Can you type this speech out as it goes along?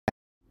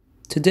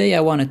Today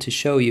I wanted to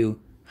show you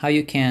how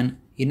you can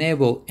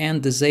enable and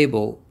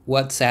disable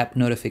WhatsApp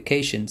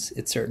notifications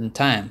at certain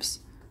times.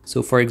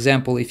 So for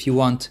example, if you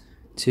want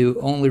to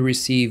only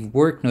receive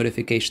work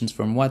notifications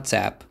from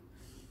WhatsApp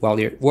while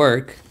you're at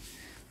work,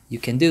 you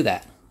can do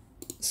that.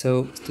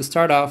 So to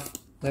start off,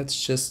 let's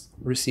just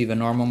receive a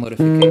normal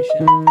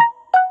notification.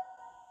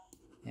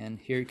 And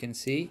here you can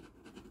see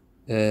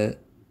a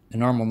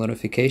normal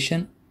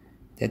notification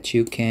that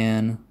you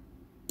can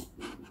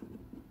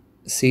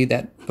see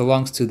that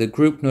belongs to the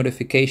group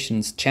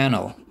notifications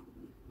channel.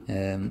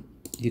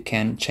 You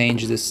can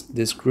change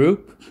this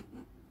group,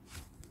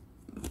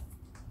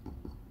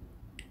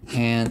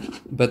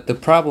 but the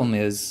problem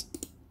is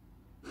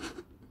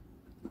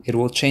it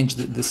will change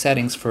the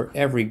settings for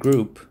every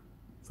group,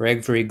 for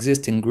every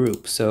existing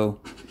group. So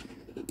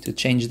to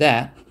change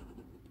that,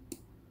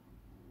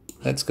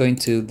 let's go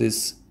into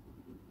this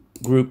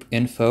group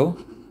info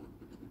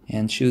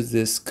and choose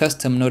this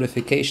custom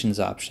notifications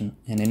option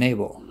and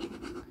enable.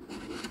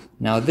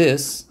 Now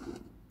this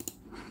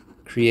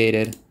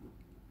created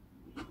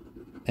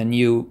a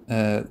new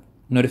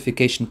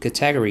notification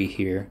category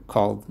here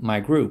called my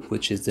group,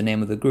 which is the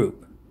name of the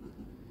group.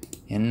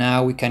 And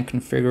now we can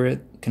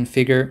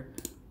configure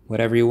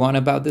whatever you want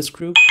about this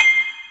group.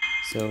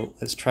 So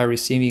let's try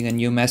receiving a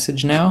new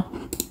message now.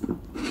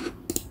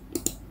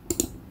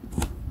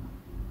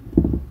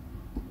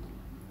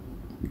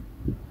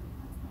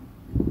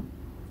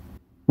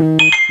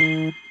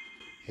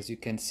 As you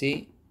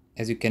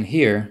can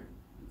hear,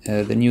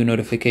 the new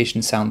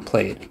notification sound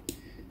played.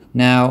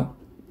 Now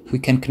we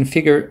can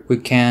configure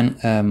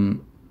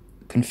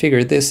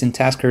this in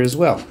Tasker as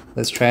well.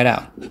 Let's try it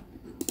out.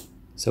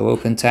 So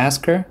open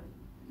Tasker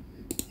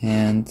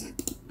and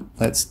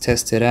let's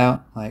test it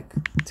out, like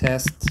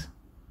test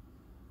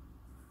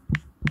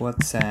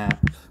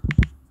WhatsApp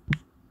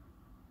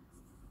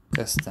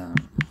custom,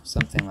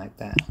 something like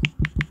that.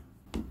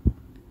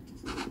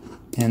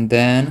 And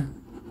then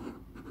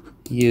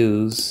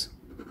use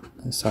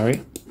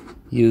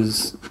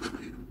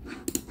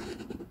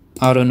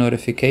auto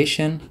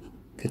notification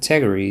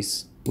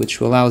categories, which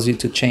allows you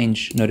to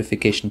change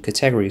notification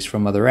categories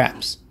from other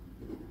apps.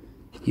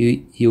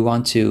 You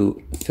want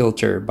to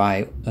filter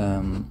by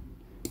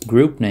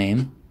group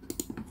name,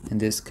 in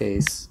this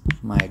case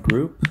my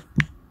group,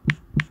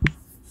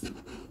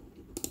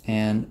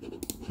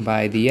 and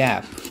by the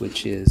app,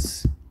 which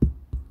is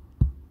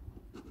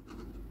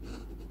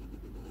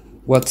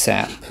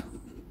WhatsApp.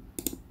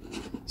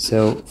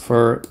 So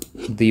for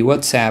the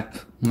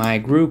WhatsApp my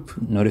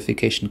group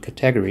notification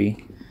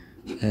category,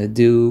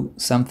 do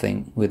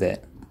something with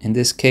it. In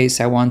this case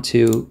I want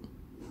to,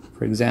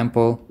 for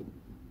example,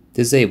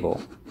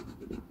 disable.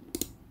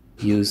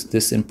 Use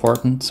this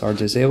importance or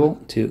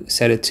disable to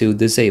set it to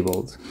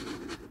disabled.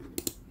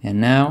 And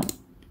now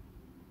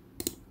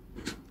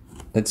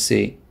let's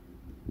see,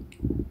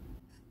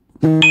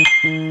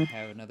 I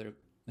have another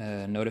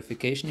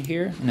notification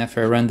here, and if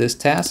I run this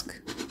task,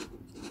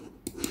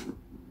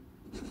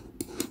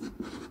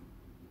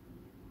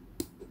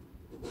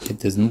 it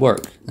doesn't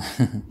work.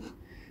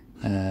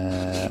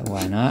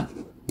 Why not?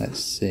 Let's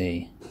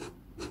see.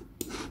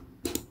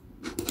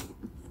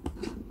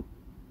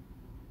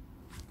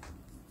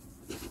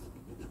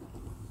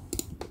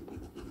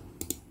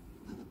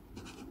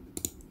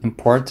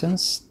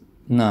 Importance,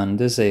 none,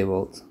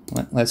 disabled.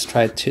 Let's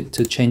try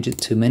to change it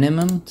to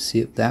minimum, see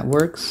if that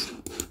works.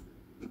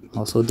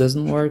 Also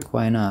doesn't work,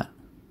 why not?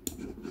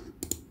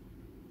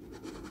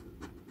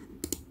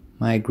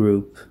 My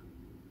group.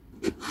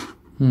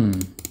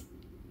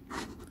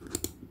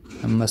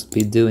 I must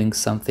be doing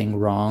something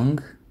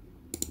wrong.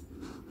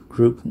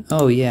 Group,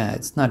 oh yeah,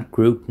 it's not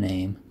group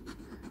name,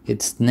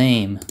 it's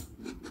name.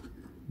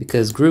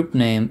 Because group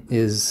name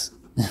is,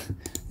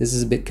 this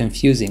is a bit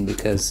confusing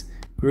because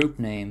group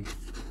name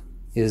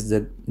is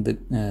the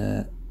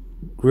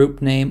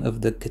group name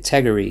of the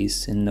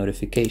categories in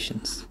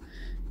notifications.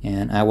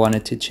 And I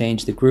wanted to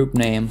change the group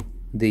name,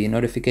 the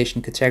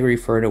notification category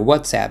for the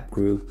WhatsApp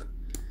group,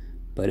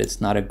 but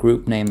it's not a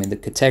group name in the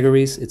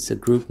categories, it's a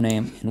group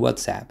name in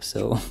WhatsApp.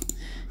 So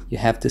you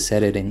have to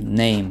set it in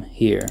name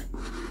here,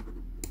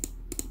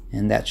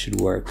 and that should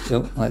work.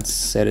 So let's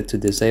set it to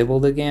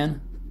disabled again.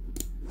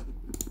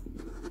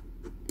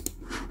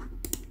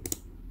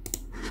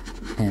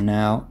 And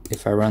now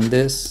if I run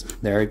this,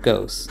 there it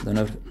goes.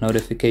 The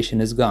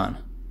notification is gone.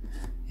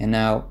 And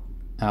now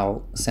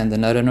I'll send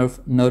another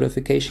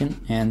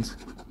notification and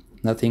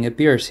nothing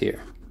appears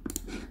here.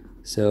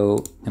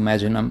 So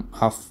imagine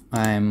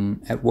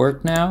I'm at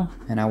work now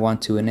and I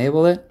want to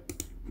enable it.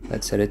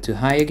 Let's set it to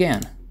high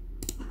again.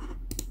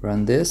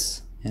 Run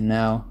this, and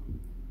now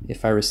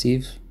if I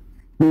receive,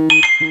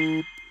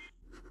 here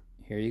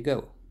you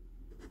go.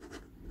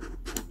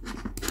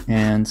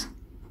 And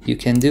you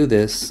can do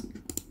this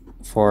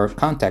for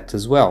contact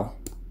as well.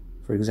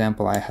 For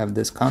example, I have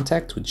this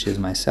contact, which is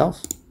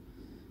myself.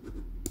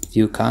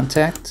 View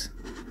contact,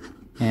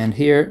 and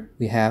here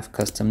we have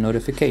custom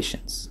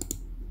notifications.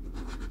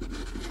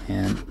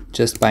 And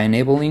just by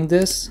enabling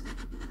this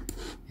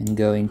and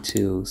going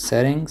to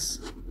settings,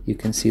 you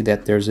can see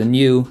that there's a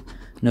new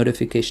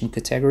notification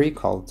category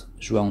called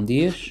João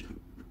Dias.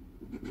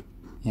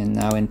 And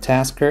now in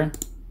Tasker,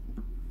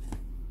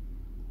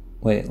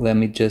 wait, let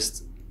me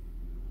just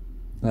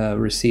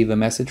receive a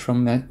message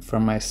from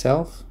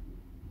myself.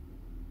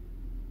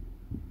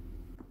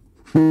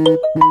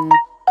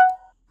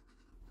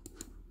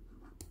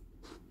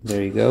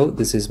 There you go,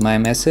 this is my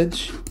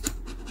message.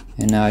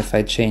 And now if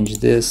I change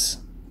this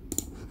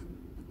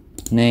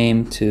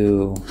name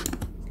to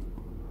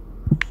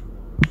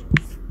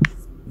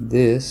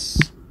this,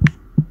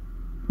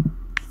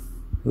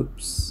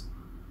 oops,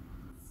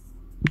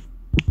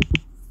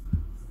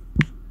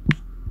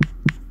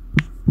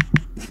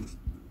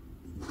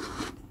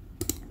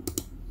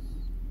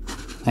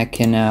 I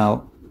can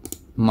now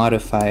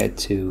modify it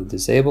to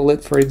disable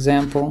it, for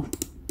example,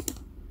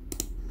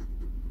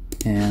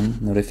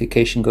 and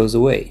notification goes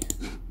away.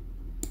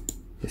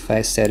 If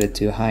I set it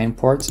to high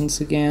importance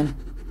again,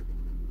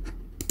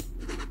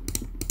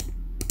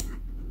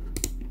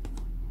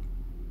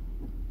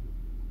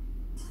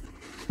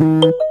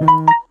 it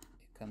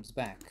comes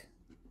back.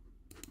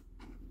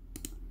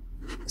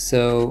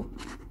 So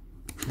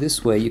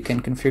this way you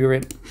can configure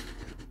it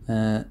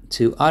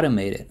to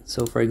automate it.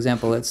 So for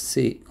example, let's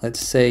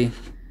say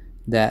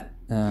that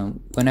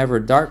whenever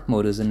dark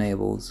mode is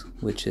enabled,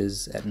 which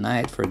is at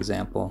night, for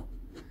example,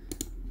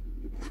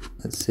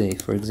 let's see,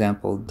 for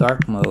example,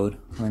 dark mode,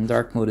 when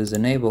dark mode is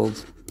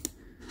enabled,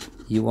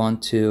 you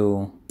want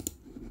to,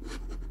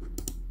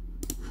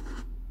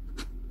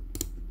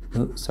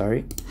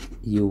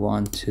 you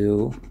want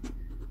to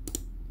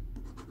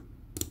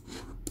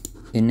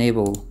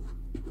enable,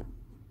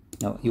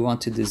 no, you want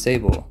to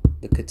disable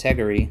the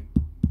category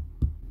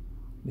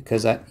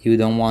because you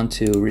don't want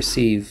to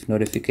receive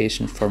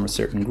notification from a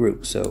certain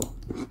group. So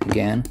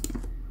again,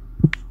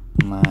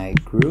 my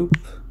group,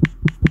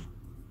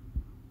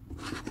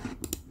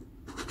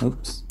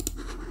 oops,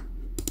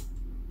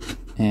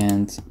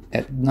 and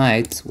at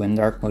night when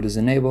dark mode is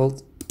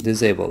enabled,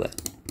 disable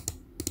it.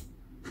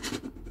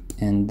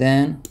 And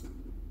then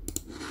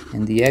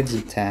in the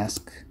exit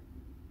task,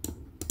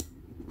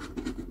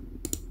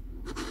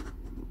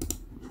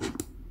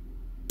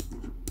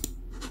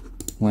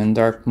 when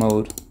dark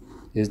mode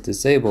is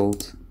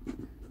disabled,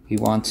 you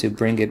want to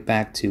bring it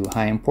back to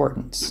high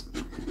importance.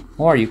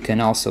 Or you can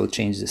also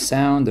change the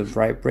sound, the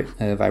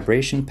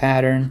vibration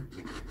pattern,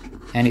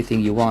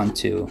 anything you want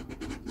to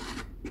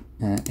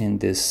in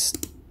this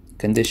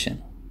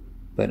condition.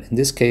 But in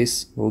this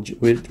case,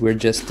 we're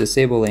just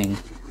disabling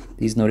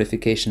these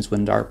notifications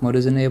when dark mode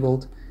is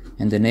enabled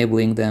and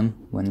enabling them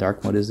when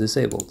dark mode is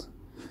disabled.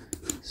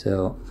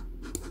 So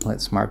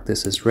let's mark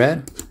this as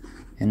red.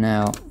 And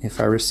now if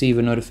I receive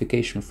a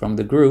notification from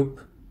the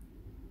group,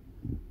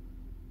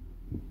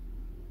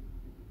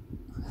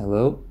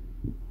 hello,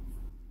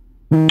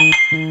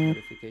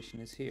 notification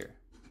is here.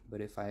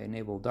 But if I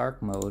enable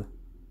dark mode,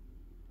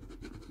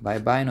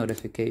 bye-bye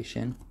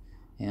notification,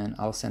 and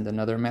I'll send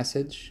another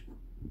message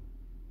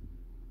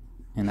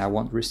and I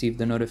won't receive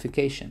the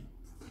notification.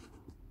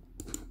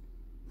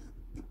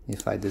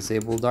 If I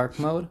disable dark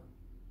mode,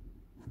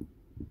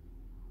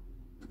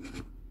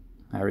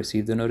 I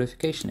receive the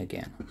notification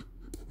again.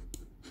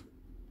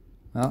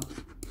 Well,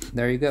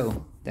 there you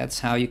go. That's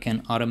how you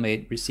can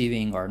automate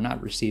receiving or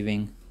not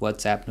receiving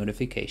WhatsApp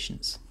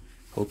notifications.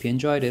 Hope you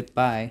enjoyed it.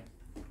 Bye.